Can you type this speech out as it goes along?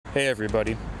Hey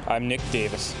everybody, I'm Nick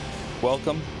Davis.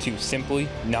 Welcome to Simply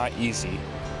Not Easy,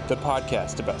 the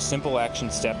podcast about simple action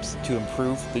steps to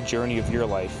improve the journey of your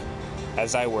life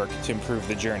as I work to improve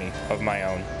the journey of my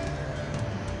own.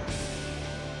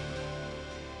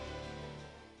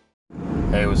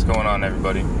 Hey, what's going on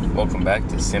everybody? Welcome back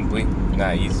to Simply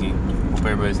Not Easy. Hope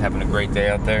everybody's having a great day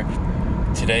out there.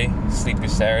 Today, Sleepy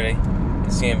Saturday.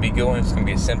 It's going to be a good one. It's going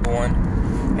to be a simple one.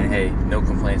 And hey, no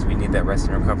complaints. We need that rest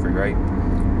and recovery, right?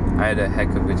 I had a heck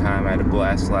of a good time. I had a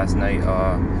blast last night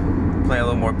playing a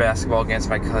little more basketball against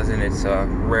my cousin. It's a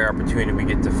rare opportunity we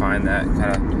get to find that,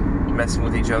 kind of messing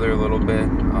with each other a little bit.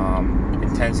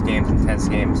 Intense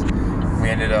games. We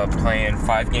ended up playing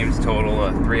 5 games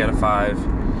total, 3 out of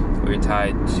 5. We were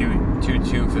tied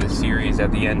 2-2 for the series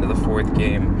at the end of the 4th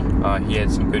game. He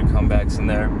had some good comebacks in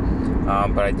there,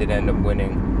 but I did end up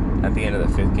winning at the end of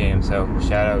the 5th game. So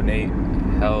shout out Nate,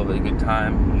 hell of a good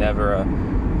time. Never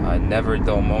a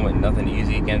dull moment, nothing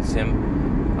easy against him.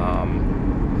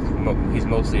 He's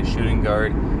mostly a shooting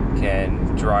guard, can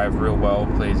drive real well,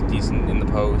 plays decent in the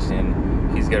post,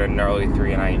 and he's got a gnarly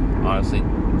 3, and I honestly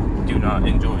do not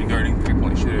enjoy guarding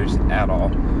 3-point shooters at all,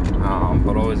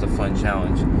 but always a fun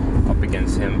challenge up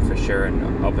against him for sure,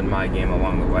 and up in my game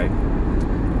along the way.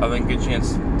 Other than good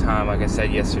chance time, like I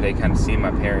said yesterday, kind of seeing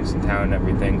my parents in town and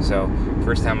everything, so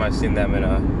first time I've seen them in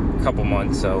a couple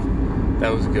months, so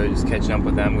that was good, just catching up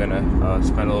with them. I'm gonna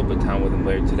spend a little bit of time with them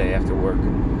later today after work.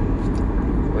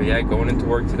 Well, yeah, going into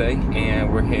work today,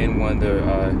 and we're hitting one of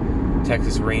the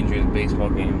Texas Rangers baseball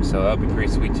games, so that'll be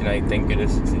pretty sweet tonight. Thank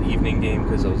goodness it's an evening game,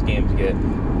 because those games get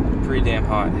pretty damn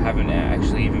hot. Haven't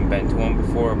actually even been to one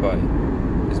before, but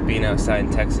just being outside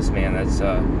in Texas, man, that's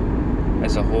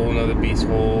a whole nother beast,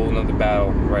 whole nother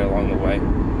battle right along the way.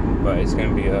 But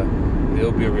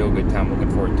it'll be a real good time.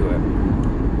 Looking forward to it.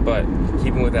 But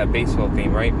keeping with that baseball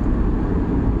theme, right?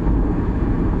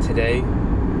 Today,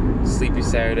 Sleepy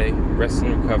Saturday, rest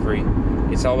and recovery.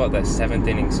 It's all about that 7th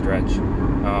inning stretch.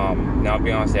 Now, I'll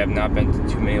be honest, I have not been to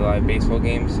too many live baseball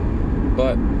games,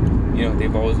 but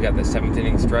they've always got the 7th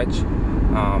inning stretch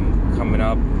coming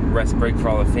up. Rest break for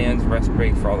all the fans, rest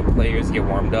break for all the players. Get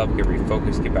warmed up, get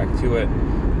refocused, get back to it.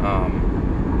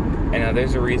 And now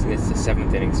there's a reason it's the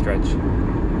 7th inning stretch,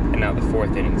 and not the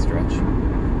 4th inning stretch.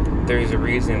 There's a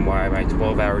reason why my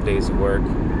 12-hour days of work,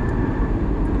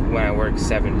 when I work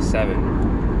 7 to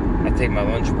 7, I take my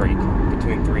lunch break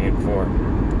between 3 and 4,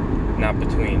 not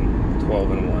between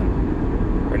 12 and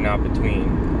 1, or not between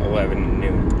 11 and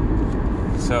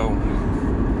noon. So,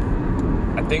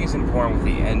 I think it's important with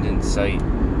the end in sight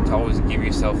to always give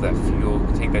yourself that fuel,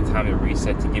 take that time to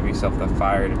reset, to give yourself that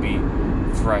fire, to be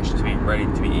fresh, to be ready,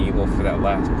 to be able for that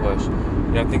last push.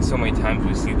 I think so many times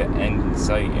we see the end in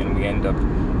sight and we end up,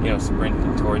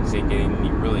 sprinting towards it, getting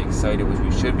really excited, which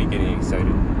we should be getting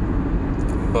excited.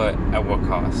 But at what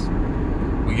cost?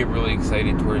 We get really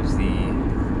excited towards the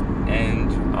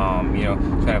end,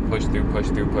 trying to push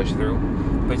through.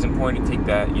 But it's important to take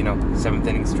that, 7th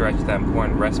inning stretch, that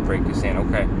important rest break. You're saying,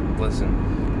 okay,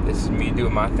 listen, this is me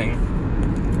doing my thing,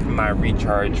 my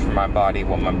recharge for my body,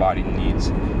 what my body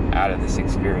needs out of this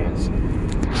experience.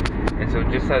 And so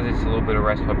just as it's a little bit of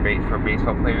rest for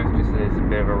baseball players, just as it's a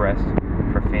bit of a rest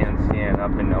for fans standing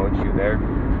up and know it's you there,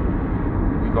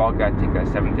 we've all got to take that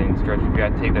 7th inning stretch. We've got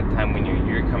to take that time when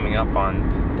you're coming up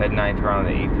on that 9th round,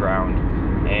 the 8th round,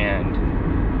 and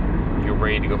you're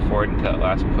ready to go forward into that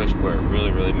last push where it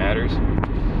really, really matters.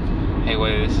 Hey,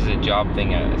 whether this is a job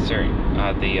thing at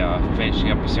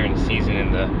finishing up a certain season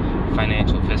in the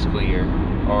financial fiscal year,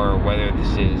 or whether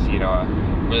this is, a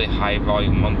really high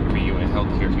volume month for you in a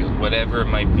healthcare field, whatever it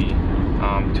might be,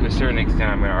 to a certain extent,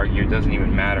 I'm going to argue it doesn't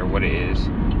even matter what it is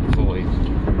fully.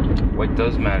 What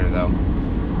does matter, though,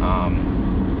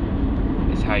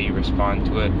 is how you respond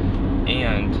to it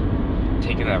and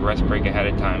taking that rest break ahead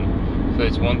of time. So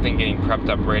it's one thing getting prepped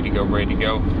up, ready to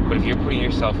go, but if you're putting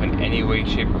yourself in any way,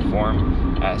 shape, or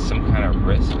form at some kind of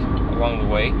risk along the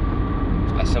way,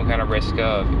 at some kind of risk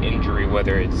of injury,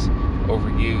 whether it's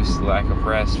overuse, lack of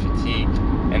rest, fatigue,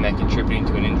 and that contributing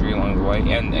to an injury along the way.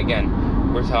 And again,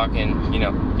 we're talking,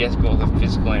 yes, both of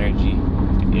physical injury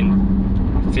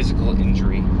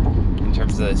in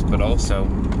terms of this, but also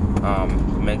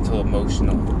mental,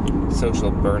 emotional,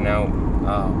 social burnout,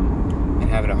 and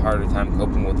having a harder time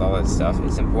coping with all that stuff.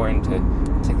 It's important to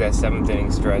take that 7th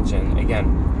inning stretch. And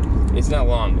again, it's not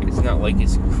long. It's not like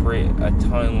it's a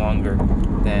ton longer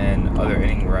than other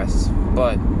inning rests,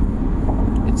 but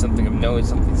it's something of note, it's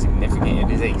something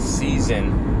significant. It is a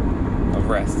season of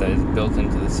rest that is built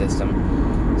into the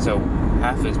system. So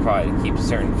half is probably to keep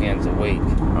certain fans awake.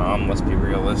 Let's be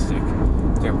realistic.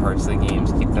 during parts of the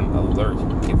games, keep them alert,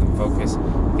 keep them focused,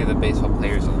 give the baseball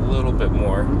players a little bit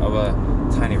more of a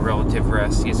tiny relative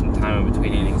rest, get some time in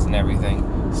between innings and everything,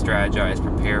 strategize,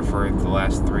 prepare for the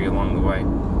last 3 along the way.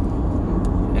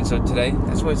 And so today,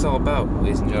 that's what it's all about,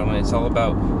 ladies and gentlemen. It's all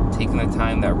about taking the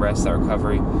time, that rest, that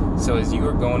recovery. So as you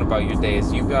are going about your day,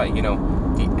 as you've got,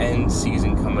 the end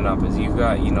season coming up, as you've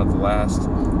got, the last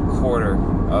quarter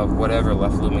of whatever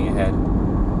left looming ahead,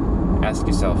 ask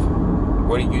yourself,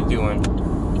 what are you doing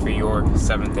for your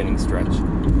 7th inning stretch?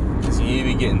 Because you need to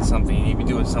be getting something, you need to be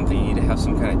doing something, you need to have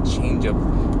some kind of change up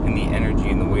in the energy,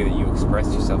 in the way that you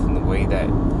express yourself, in the way that,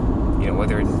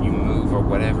 whether it's you move or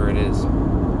whatever it is.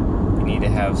 You need to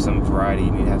have some variety,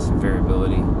 you need to have some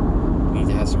variability, you need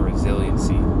to have some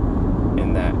resiliency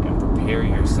in that, and prepare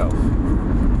yourself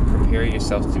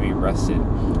to be rested,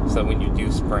 so that when you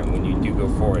do sprint, when you do go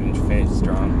forward and finish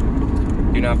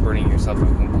strong, you're not burning yourself out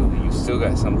completely. You still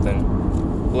got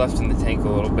something left in the tank a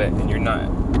little bit, and you're not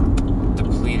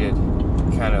depleted,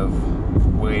 kind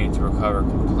of waiting to recover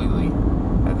completely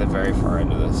at the very far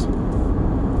end of this.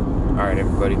 Alright,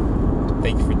 everybody,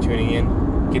 thank you for tuning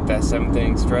in. Get that 7th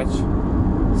inning stretch.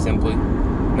 Simply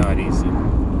not easy.